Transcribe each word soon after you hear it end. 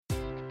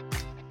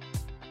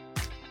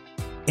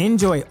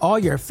Enjoy all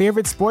your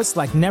favorite sports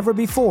like never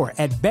before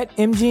at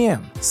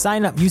BetMGM.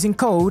 Sign up using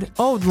code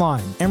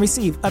OldLine and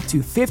receive up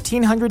to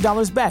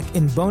 $1,500 back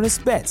in bonus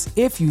bets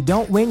if you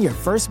don't win your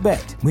first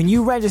bet. When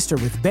you register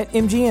with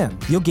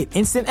BetMGM, you'll get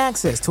instant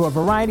access to a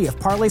variety of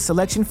parlay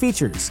selection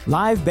features,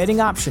 live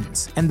betting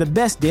options, and the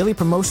best daily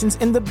promotions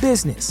in the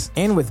business.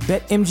 And with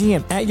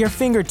BetMGM at your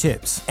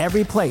fingertips,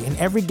 every play and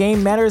every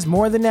game matters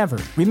more than ever.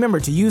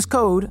 Remember to use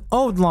code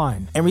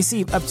OldLine and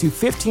receive up to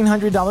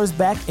 $1,500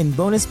 back in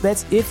bonus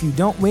bets if you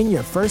don't win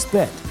your first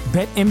bet.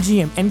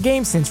 BetMGM and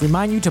GameSense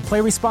remind you to play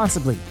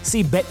responsibly.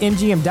 See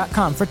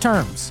BetMGM.com for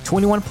terms.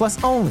 21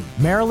 plus only.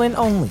 Maryland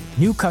only.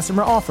 New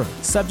customer offer.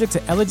 Subject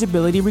to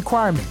eligibility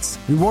requirements.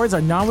 Rewards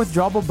are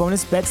non-withdrawable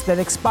bonus bets that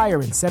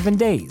expire in 7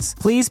 days.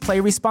 Please play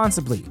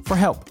responsibly. For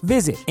help,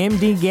 visit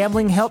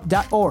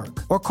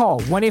mdgamblinghelp.org or call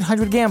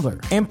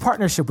 1-800-GAMBLER in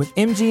partnership with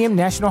MGM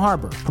National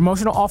Harbor.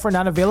 Promotional offer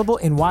not available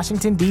in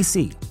Washington,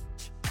 D.C.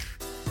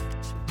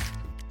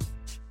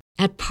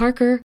 At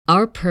Parker,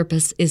 our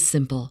purpose is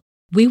simple.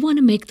 We want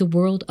to make the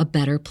world a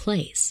better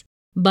place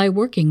by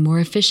working more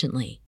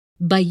efficiently,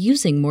 by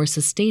using more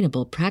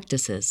sustainable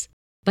practices,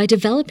 by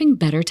developing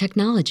better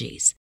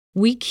technologies.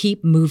 We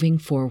keep moving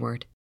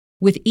forward.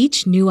 With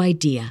each new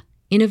idea,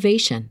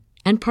 innovation,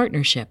 and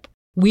partnership,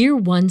 we're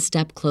one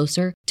step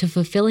closer to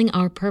fulfilling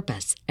our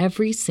purpose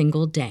every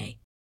single day.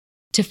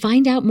 To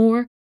find out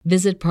more,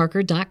 visit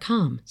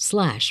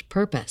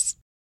parker.com/purpose.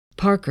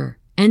 Parker,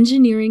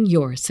 engineering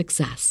your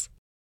success.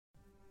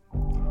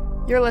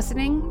 You're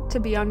listening to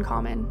Be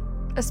Uncommon,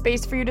 a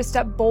space for you to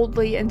step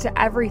boldly into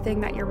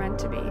everything that you're meant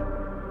to be.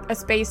 A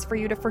space for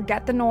you to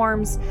forget the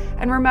norms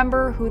and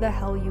remember who the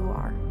hell you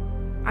are.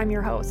 I'm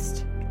your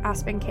host,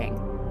 Aspen King.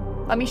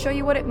 Let me show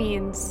you what it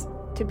means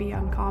to be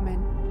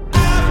uncommon.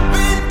 I've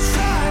been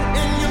tried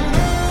and you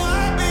know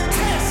I've been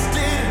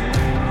tested,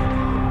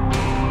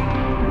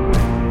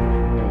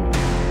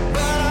 but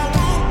I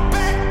won't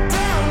back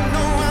down, no,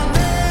 I'll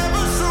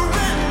never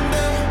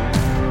surrender.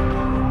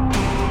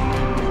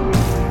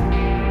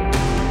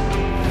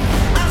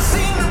 I've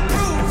seen the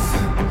proof,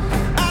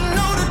 I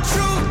know the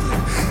truth,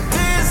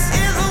 this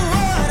is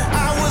what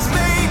I was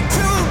made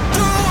to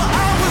do.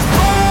 I was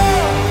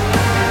born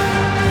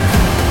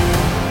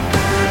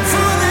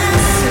for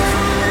this.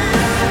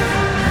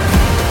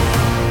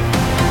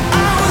 I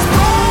was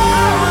born for this.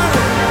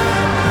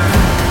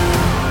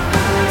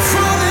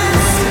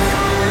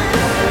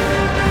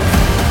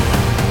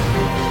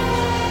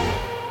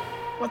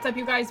 What's up,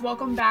 you guys?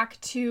 Welcome back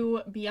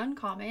to Be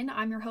Uncommon.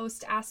 I'm your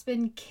host,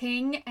 Aspen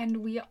King, and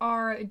we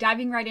are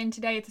diving right in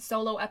today. It's a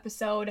solo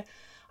episode.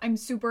 I'm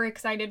super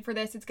excited for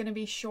this. It's going to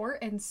be short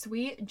and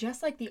sweet,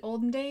 just like the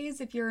olden days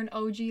if you're an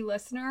OG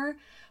listener.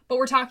 But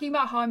we're talking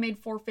about how I made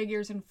 4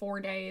 figures in 4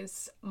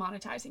 days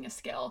monetizing a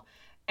skill.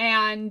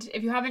 And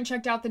if you haven't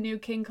checked out the new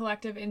King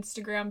Collective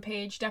Instagram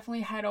page,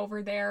 definitely head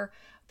over there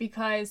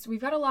because we've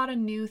got a lot of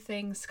new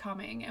things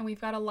coming and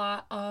we've got a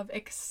lot of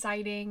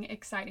exciting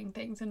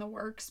things in the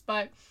works.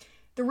 But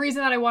the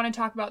reason that I want to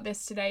talk about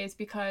this today is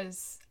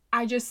because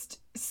I just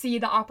see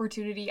the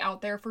opportunity out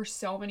there for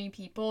so many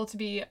people to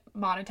be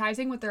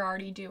monetizing what they're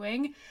already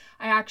doing.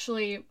 I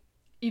actually,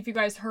 if you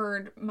guys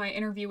heard my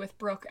interview with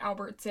Brooke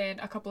Albertson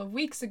a couple of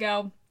weeks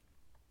ago,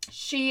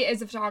 she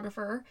is a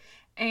photographer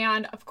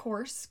and of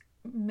course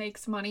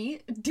makes money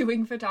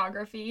doing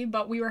photography,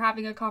 but we were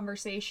having a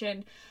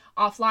conversation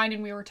offline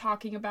and we were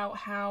talking about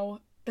how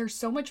there's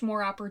so much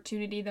more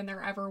opportunity than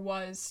there ever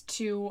was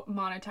to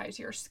monetize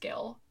your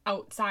skill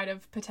outside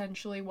of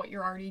potentially what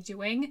you're already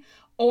doing.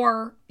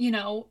 Or,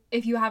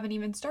 if you haven't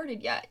even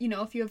started yet,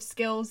 if you have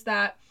skills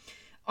that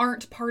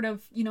aren't part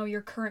of,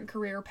 your current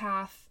career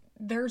path,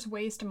 there's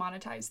ways to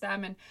monetize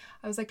them. And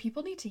I was like,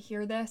 people need to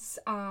hear this.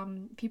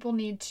 People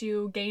need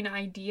to gain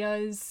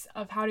ideas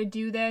of how to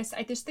do this.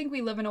 I just think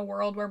we live in a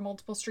world where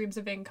multiple streams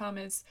of income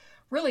is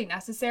really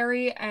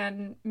necessary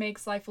and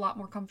makes life a lot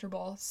more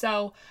comfortable.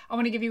 So I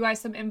want to give you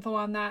guys some info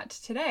on that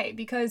today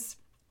because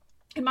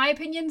in my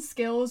opinion,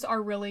 skills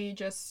are really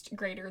just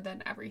greater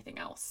than everything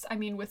else. I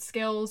mean, with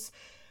skills,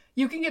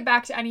 you can get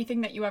back to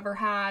anything that you ever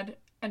had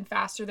and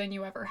faster than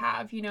you ever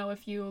have.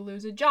 If you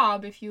lose a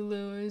job, if you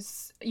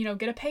lose,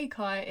 get a pay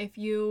cut, if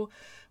you,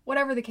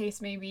 whatever the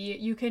case may be,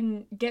 you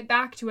can get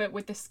back to it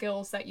with the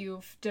skills that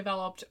you've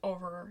developed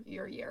over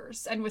your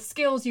years. And with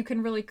skills, you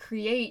can really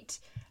create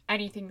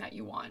anything that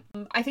you want.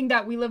 I think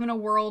that we live in a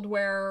world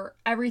where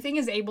everything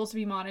is able to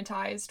be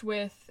monetized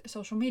with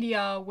social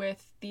media,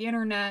 with the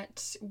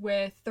internet,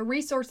 with the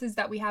resources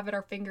that we have at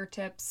our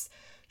fingertips.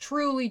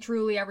 Truly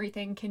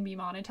everything can be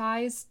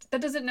monetized.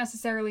 That doesn't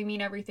necessarily mean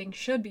everything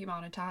should be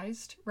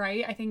monetized,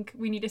 right? I think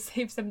we need to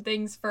save some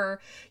things for,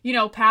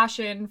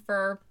 passion,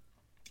 for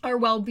our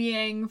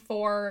well-being,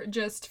 for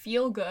just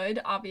feel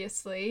good,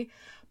 obviously.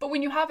 But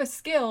when you have a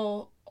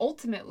skill,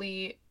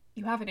 ultimately,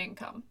 you have an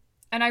income.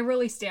 And I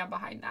really stand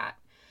behind that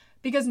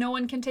because no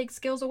one can take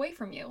skills away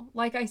from you.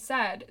 Like I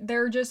said,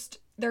 they're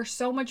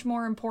so much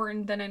more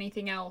important than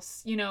anything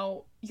else.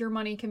 Your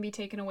money can be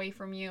taken away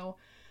from you.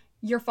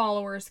 Your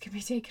followers can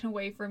be taken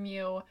away from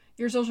you.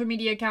 Your social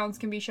media accounts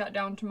can be shut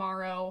down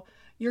tomorrow.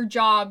 Your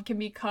job can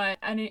be cut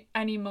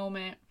any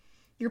moment.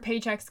 Your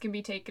paychecks can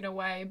be taken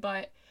away,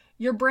 but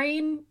your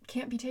brain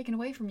can't be taken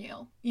away from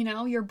you. You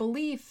know, your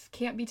belief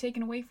can't be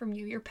taken away from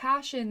you. Your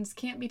passions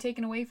can't be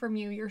taken away from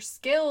you. Your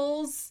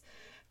skills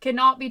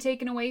cannot be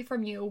taken away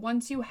from you.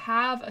 Once you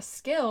have a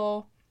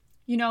skill,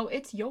 you know,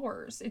 it's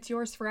yours. It's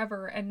yours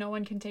forever, and no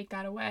one can take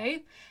that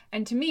away.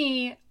 And to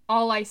me,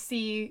 all I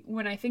see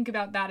when I think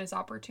about that is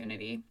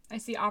opportunity. I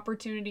see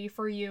opportunity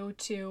for you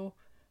to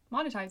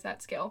monetize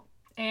that skill.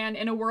 And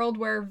in a world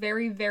where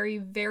very, very,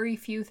 very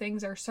few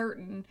things are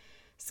certain,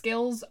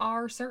 skills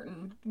are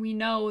certain. We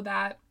know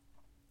that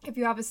if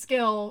you have a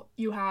skill,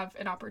 you have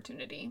an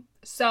opportunity.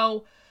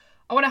 So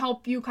I want to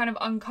help you kind of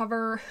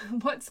uncover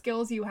what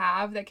skills you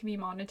have that can be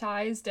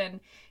monetized and,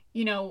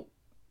 you know,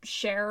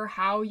 share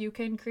how you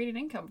can create an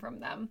income from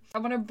them. I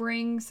want to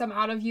bring some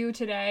out of you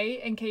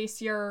today in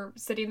case you're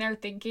sitting there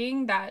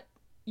thinking that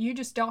you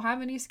just don't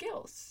have any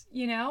skills.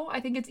 You know, I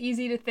think it's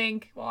easy to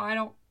think, well, I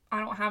don't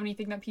have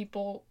anything that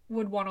people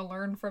would want to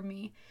learn from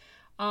me.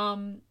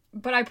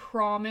 But I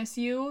promise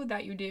you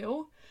that you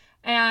do.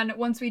 And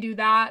once we do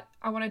that,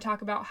 I want to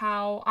talk about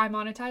how I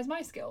monetize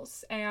my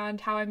skills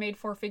and how I made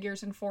 4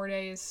 figures in 4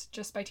 days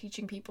just by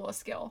teaching people a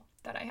skill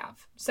that I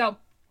have. So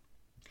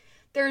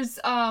there's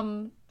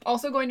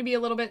also going to be a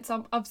little bit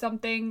of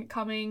something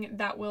coming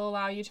that will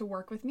allow you to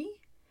work with me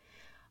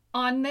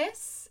on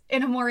this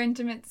in a more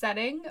intimate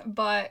setting,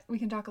 but we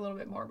can talk a little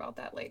bit more about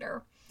that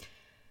later.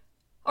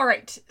 All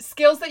right,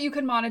 skills that you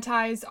can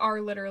monetize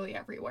are literally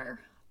everywhere.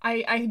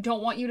 I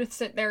don't want you to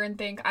sit there and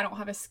think I don't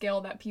have a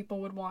skill that people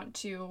would want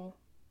to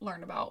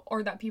learn about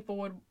or that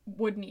people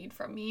would need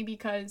from me,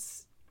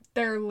 because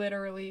they're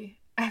literally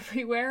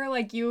everywhere.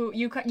 Like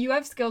you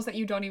have skills that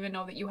you don't even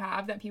know that you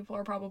have that people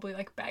are probably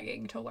like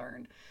begging to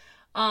learn.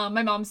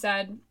 My mom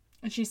said,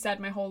 and she said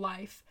my whole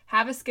life,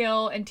 have a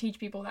skill and teach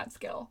people that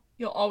skill.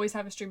 You'll always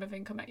have a stream of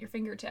income at your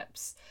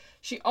fingertips.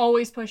 She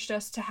always pushed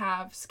us to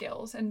have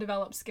skills and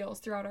develop skills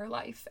throughout our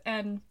life.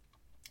 And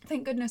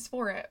thank goodness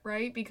for it,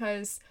 right?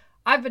 Because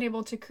I've been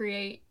able to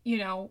create, you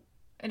know,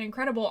 an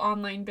incredible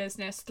online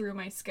business through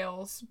my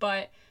skills.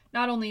 But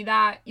not only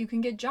that, you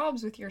can get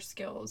jobs with your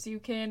skills. You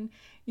can,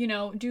 you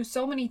know, do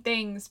so many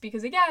things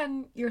because,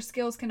 again, your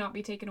skills cannot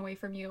be taken away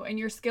from you and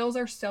your skills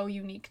are so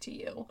unique to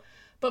you.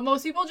 But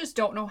most people just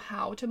don't know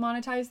how to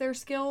monetize their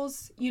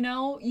skills. You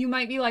know, you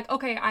might be like,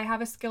 okay, I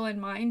have a skill in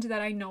mind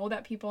that I know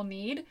that people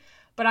need,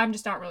 but I'm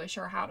just not really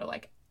sure how to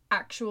like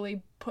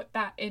actually put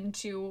that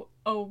into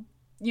a,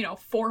 you know,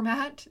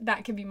 format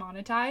that can be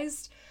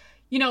monetized,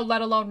 you know,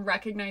 let alone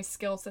recognize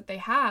skills that they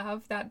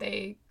have that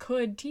they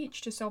could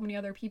teach to so many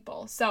other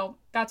people. So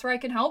that's where I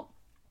can help.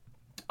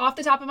 Off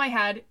the top of my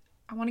head,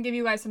 I want to give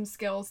you guys some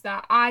skills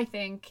that I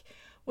think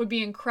would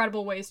be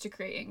incredible ways to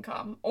create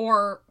income,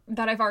 or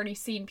that I've already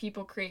seen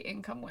people create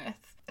income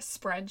with.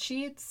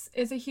 Spreadsheets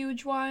is a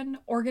huge one.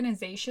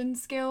 Organization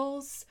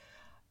skills.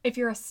 If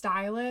you're a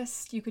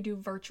stylist, you could do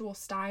virtual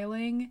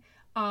styling.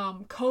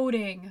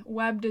 Coding,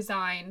 web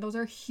design, those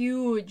are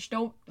huge.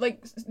 No,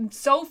 like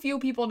so few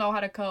people know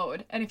how to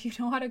code. And if you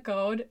know how to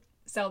code,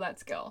 sell that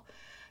skill.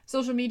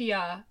 Social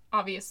media,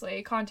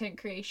 obviously, content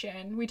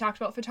creation. We talked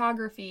about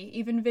photography,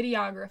 even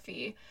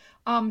videography.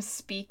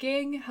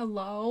 Speaking,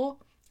 hello.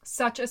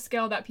 Such a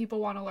skill that people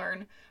want to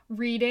learn.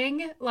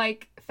 Reading,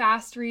 like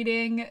fast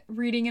reading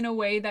in a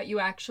way that you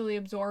actually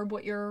absorb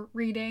what you're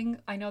reading.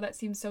 I know that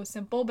seems so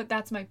simple, but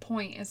that's my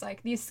point, is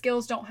like these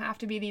skills don't have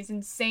to be these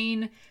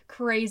insane,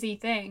 crazy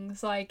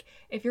things. Like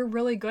if you're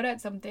really good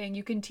at something,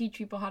 you can teach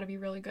people how to be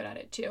really good at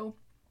it too.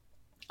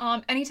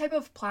 Any type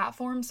of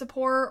platform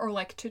support or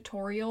like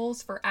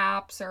tutorials for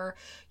apps or,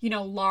 you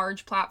know,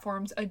 large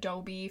platforms,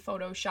 Adobe,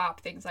 Photoshop,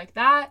 things like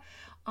that.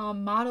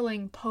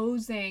 Modeling,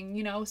 posing,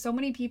 you know, so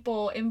many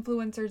people,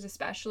 influencers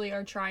especially,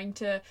 are trying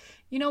to,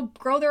 you know,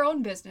 grow their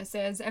own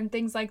businesses, and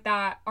things like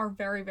that are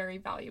very, very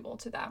valuable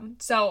to them.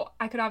 So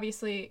I could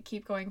obviously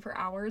keep going for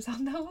hours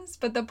on those,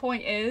 but the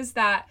point is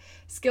that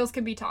skills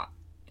can be taught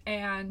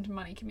and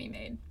money can be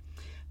made.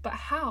 But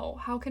how?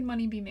 How can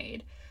money be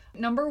made?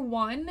 Number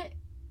one,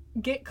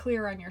 get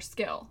clear on your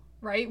skill,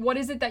 right? What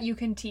is it that you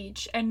can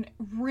teach? And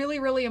really,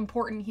 really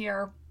important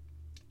here,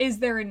 is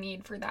there a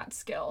need for that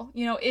skill?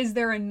 You know, is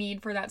there a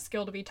need for that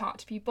skill to be taught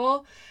to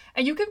people?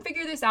 And you can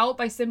figure this out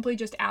by simply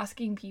just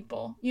asking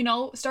people. You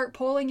know, start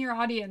polling your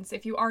audience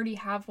if you already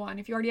have one.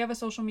 If you already have a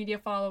social media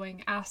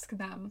following, ask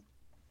them.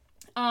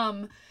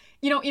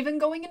 You know, even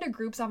going into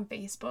groups on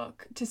Facebook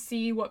to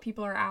see what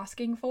people are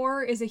asking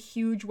for is a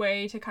huge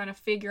way to kind of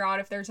figure out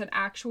if there's an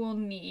actual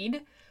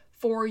need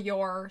for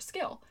your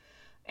skill.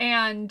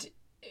 And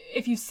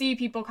if you see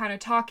people kind of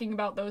talking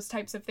about those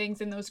types of things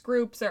in those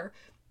groups, or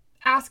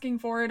asking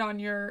for it on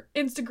your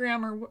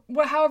Instagram,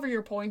 or however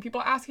you're polling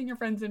people, asking your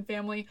friends and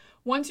family,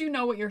 once you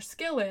know what your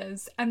skill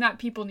is and that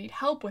people need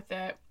help with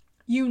it,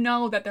 you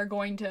know that they're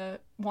going to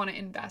want to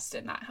invest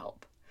in that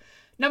help.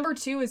 Number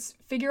two is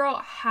figure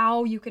out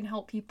how you can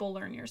help people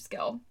learn your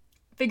skill.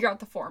 Figure out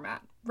the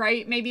format,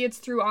 right? Maybe it's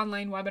through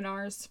online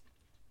webinars.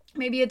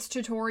 Maybe it's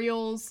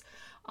tutorials.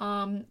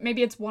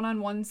 Maybe it's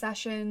one-on-one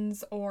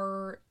sessions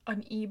or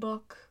an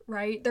ebook,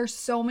 right? There's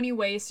so many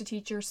ways to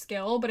teach your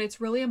skill, but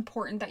it's really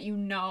important that you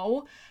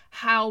know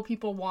how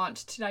people want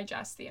to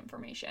digest the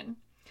information.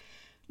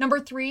 Number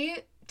 3,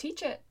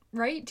 teach it,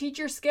 right? Teach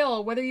your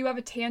skill, whether you have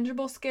a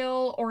tangible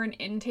skill or an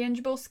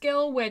intangible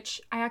skill, which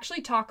I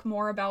actually talk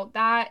more about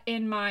that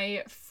in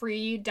my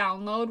free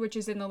download, which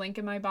is in the link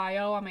in my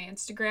bio on my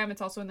Instagram.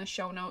 It's also in the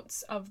show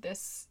notes of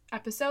this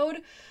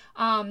episode.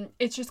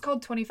 It's just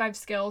called 25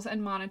 Skills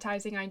and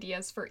Monetizing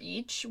Ideas for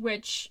Each,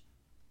 which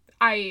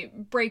I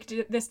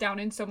break this down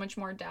in so much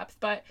more depth.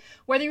 But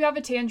whether you have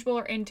a tangible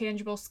or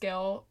intangible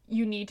skill,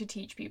 you need to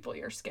teach people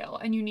your skill,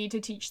 and you need to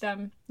teach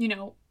them,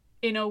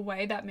 in a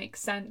way that makes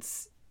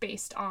sense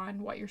based on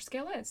what your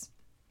skill is.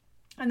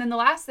 And then the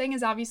last thing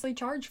is obviously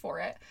charge for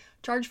it.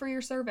 Charge for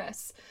your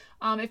service.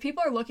 If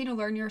people are looking to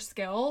learn your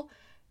skill,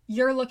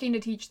 you're looking to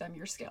teach them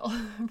your skill,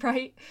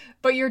 right?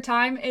 But your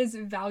time is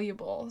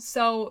valuable.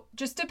 So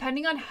just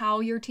depending on how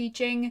you're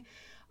teaching,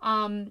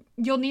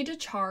 you'll need to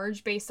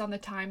charge based on the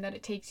time that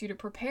it takes you to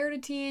prepare to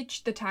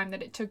teach, the time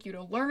that it took you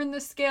to learn the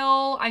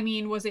skill. I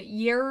mean, was it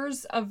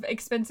years of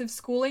expensive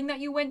schooling that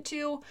you went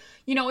to?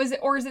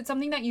 Is it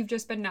something that you've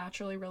just been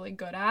naturally really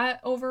good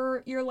at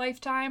over your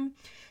lifetime?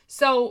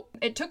 So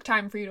it took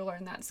time for you to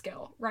learn that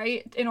skill,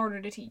 right? In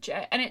order to teach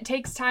it. And it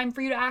takes time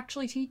for you to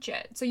actually teach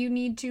it. So you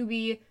need to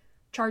be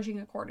charging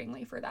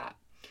accordingly for that.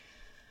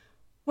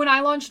 When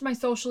I launched my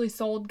Socially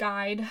Sold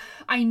guide,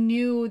 I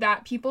knew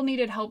that people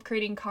needed help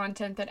creating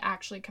content that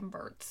actually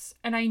converts.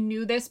 And I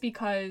knew this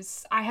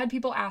because I had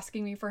people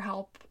asking me for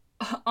help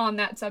on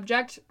that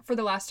subject for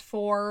the last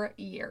 4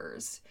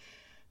 years.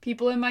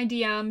 People in my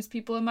DMs,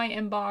 people in my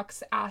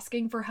inbox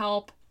asking for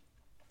help.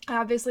 I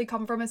obviously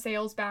come from a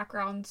sales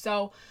background,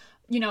 so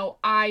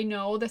I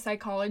know the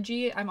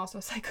psychology. I'm also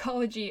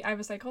I have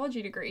a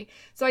psychology degree.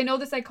 So I know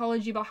the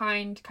psychology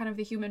behind kind of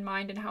the human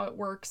mind and how it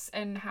works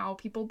and how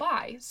people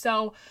buy.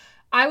 So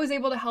I was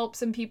able to help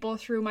some people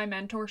through my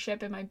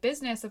mentorship and my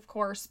business, of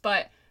course,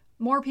 but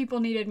more people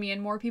needed me and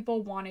more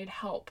people wanted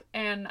help.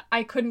 And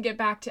I couldn't get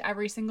back to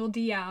every single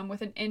DM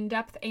with an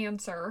in-depth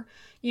answer,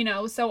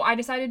 so I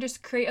decided to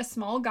just create a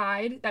small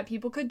guide that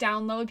people could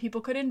download, people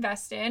could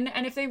invest in.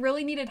 And if they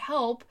really needed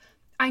help,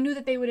 I knew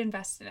that they would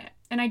invest in it.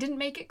 And I didn't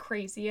make it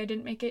crazy. I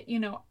didn't make it,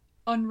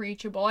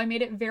 unreachable. I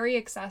made it very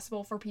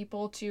accessible for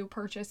people to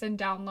purchase and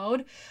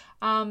download,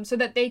 so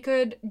that they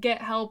could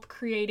get help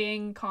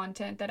creating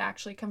content that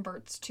actually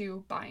converts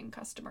to buying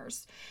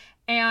customers.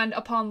 And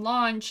upon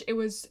launch, it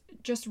was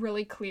just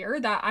really clear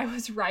that I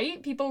was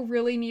right. People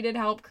really needed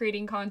help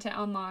creating content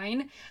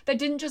online that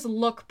didn't just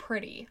look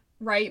pretty,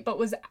 right? But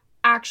was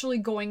actually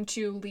going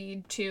to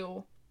lead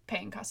to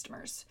paying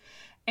customers.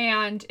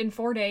 And in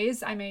 4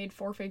 days, I made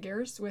 4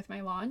 figures with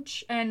my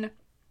launch. And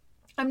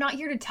I'm not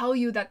here to tell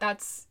you that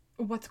that's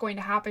what's going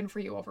to happen for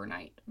you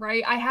overnight,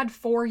 right? I had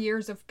 4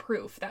 years of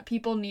proof that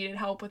people needed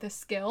help with a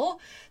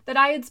skill that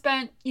I had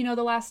spent, the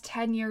last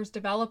 10 years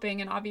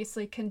developing and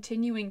obviously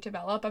continuing to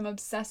develop. I'm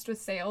obsessed with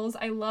sales.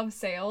 I love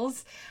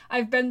sales.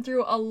 I've been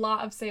through a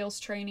lot of sales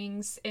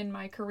trainings in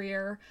my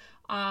career.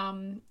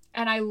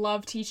 And I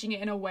love teaching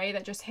it in a way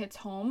that just hits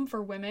home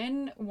for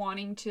women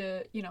wanting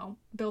to,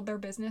 build their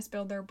business,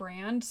 build their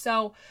brand.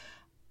 So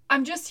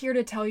I'm just here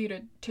to tell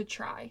you to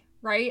try,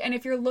 right? And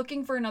if you're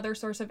looking for another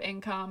source of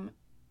income,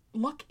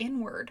 look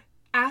inward.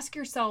 Ask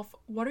yourself,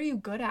 what are you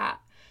good at?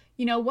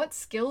 What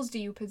skills do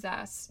you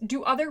possess?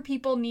 Do other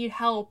people need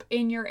help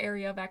in your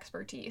area of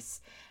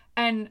expertise?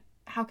 And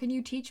how can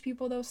you teach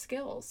people those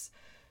skills?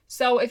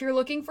 So if you're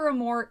looking for a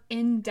more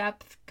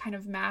in-depth kind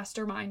of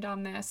mastermind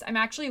on this, I'm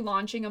actually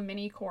launching a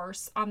mini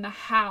course on the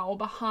how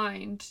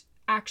behind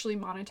actually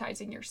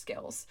monetizing your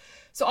skills.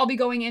 So I'll be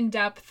going in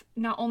depth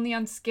not only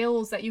on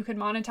skills that you can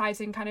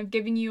monetize and kind of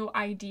giving you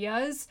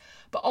ideas,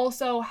 but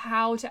also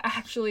how to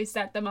actually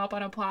set them up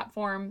on a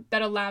platform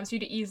that allows you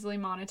to easily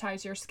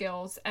monetize your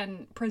skills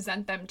and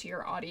present them to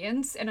your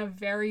audience in a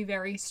very,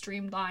 very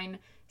streamlined,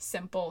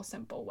 simple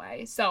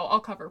way. So I'll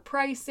cover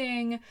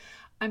pricing,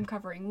 I'm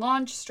covering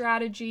launch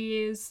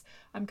strategies,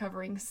 I'm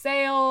covering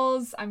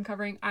sales, I'm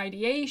covering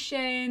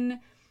ideation.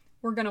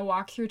 We're going to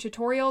walk through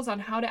tutorials on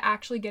how to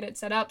actually get it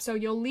set up. So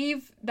you'll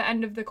leave the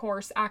end of the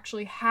course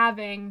actually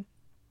having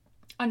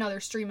another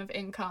stream of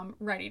income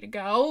ready to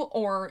go,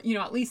 or,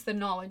 at least the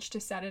knowledge to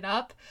set it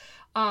up.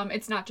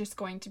 It's not just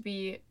going to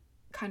be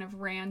kind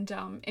of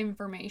random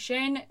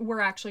information. We're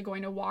actually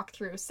going to walk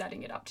through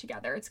setting it up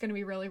together. It's going to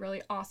be really,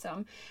 really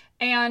awesome.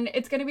 And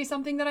it's going to be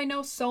something that I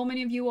know so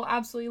many of you will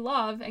absolutely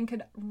love and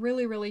could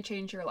really, really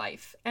change your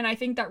life. And I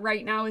think that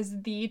right now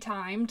is the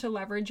time to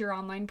leverage your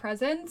online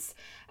presence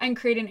and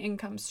create an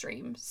income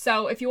stream.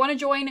 So if you want to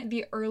join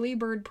the early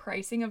bird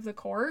pricing of the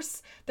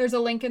course, there's a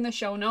link in the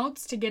show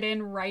notes to get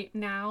in right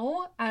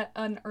now at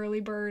an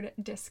early bird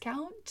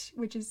discount,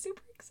 which is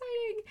super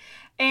exciting.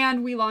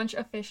 And we launch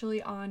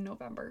officially on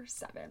November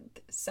 7th.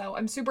 So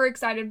I'm super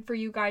excited for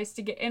you guys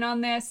to get in on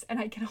this, and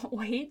I cannot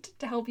wait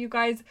to help you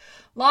guys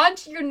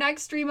launch your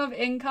next stream of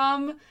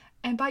income.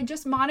 And by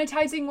just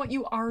monetizing what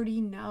you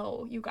already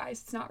know, you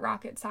guys, it's not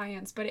rocket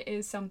science, but it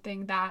is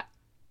something that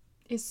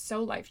is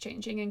so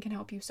life-changing and can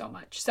help you so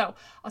much. So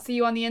I'll see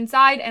you on the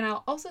inside, and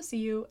I'll also see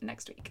you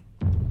next week.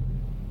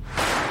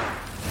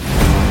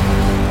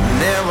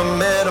 Never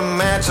met a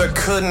match I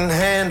couldn't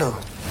handle.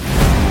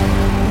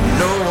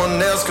 No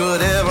one else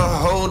could ever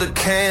hold a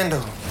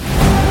candle.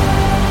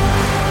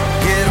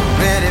 Get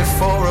ready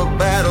for a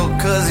battle,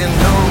 'cause you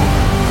know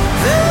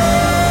that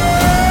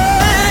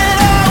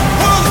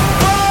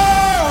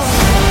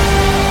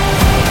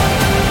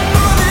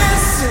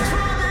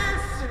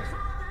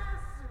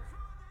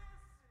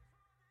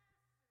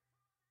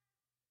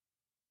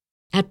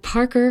At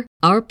Parker,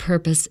 our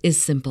purpose is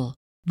simple.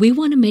 We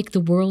want to make the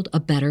world a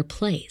better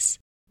place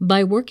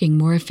by working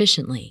more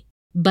efficiently,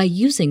 by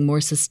using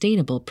more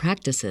sustainable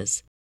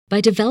practices,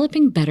 by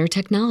developing better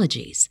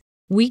technologies.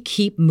 We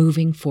keep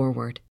moving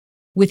forward.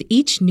 With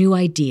each new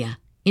idea,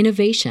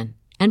 innovation,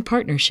 and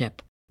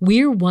partnership,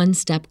 we're one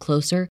step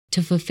closer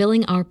to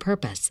fulfilling our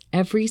purpose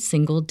every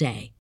single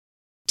day.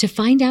 To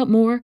find out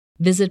more,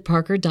 visit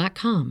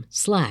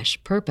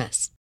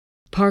parker.com/purpose.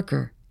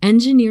 Parker,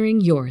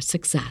 engineering your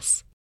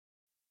success.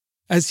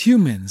 As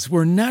humans,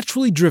 we're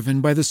naturally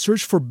driven by the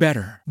search for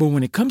better. But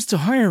when it comes to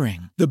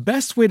hiring, the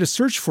best way to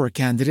search for a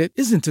candidate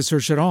isn't to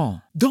search at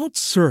all. Don't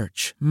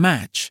search,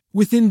 match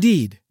with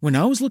Indeed. When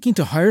I was looking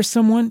to hire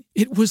someone,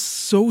 it was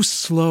so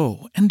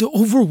slow and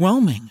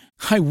overwhelming.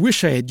 I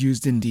wish I had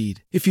used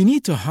Indeed. If you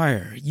need to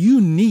hire,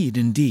 you need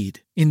Indeed.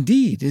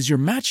 Indeed is your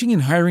matching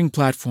and hiring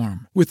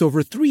platform with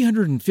over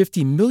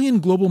 350 million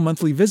global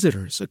monthly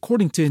visitors,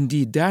 according to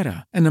Indeed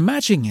data, and a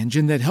matching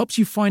engine that helps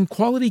you find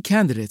quality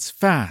candidates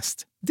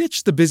fast.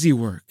 Ditch the busy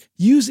work.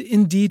 Use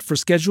Indeed for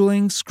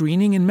scheduling,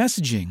 screening, and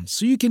messaging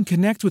so you can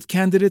connect with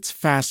candidates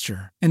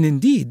faster. And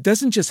Indeed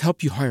doesn't just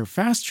help you hire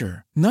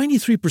faster.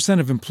 93%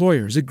 of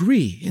employers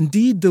agree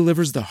Indeed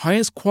delivers the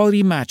highest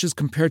quality matches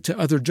compared to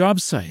other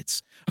job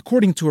sites,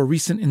 according to a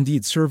recent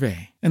Indeed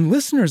survey. And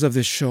listeners of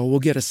this show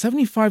will get a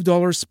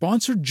 $75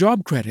 sponsored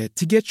job credit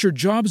to get your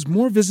jobs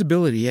more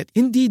visibility at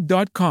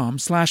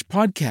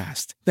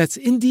Indeed.com/podcast. That's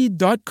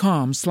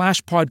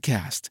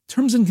Indeed.com/podcast.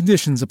 Terms and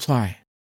conditions apply.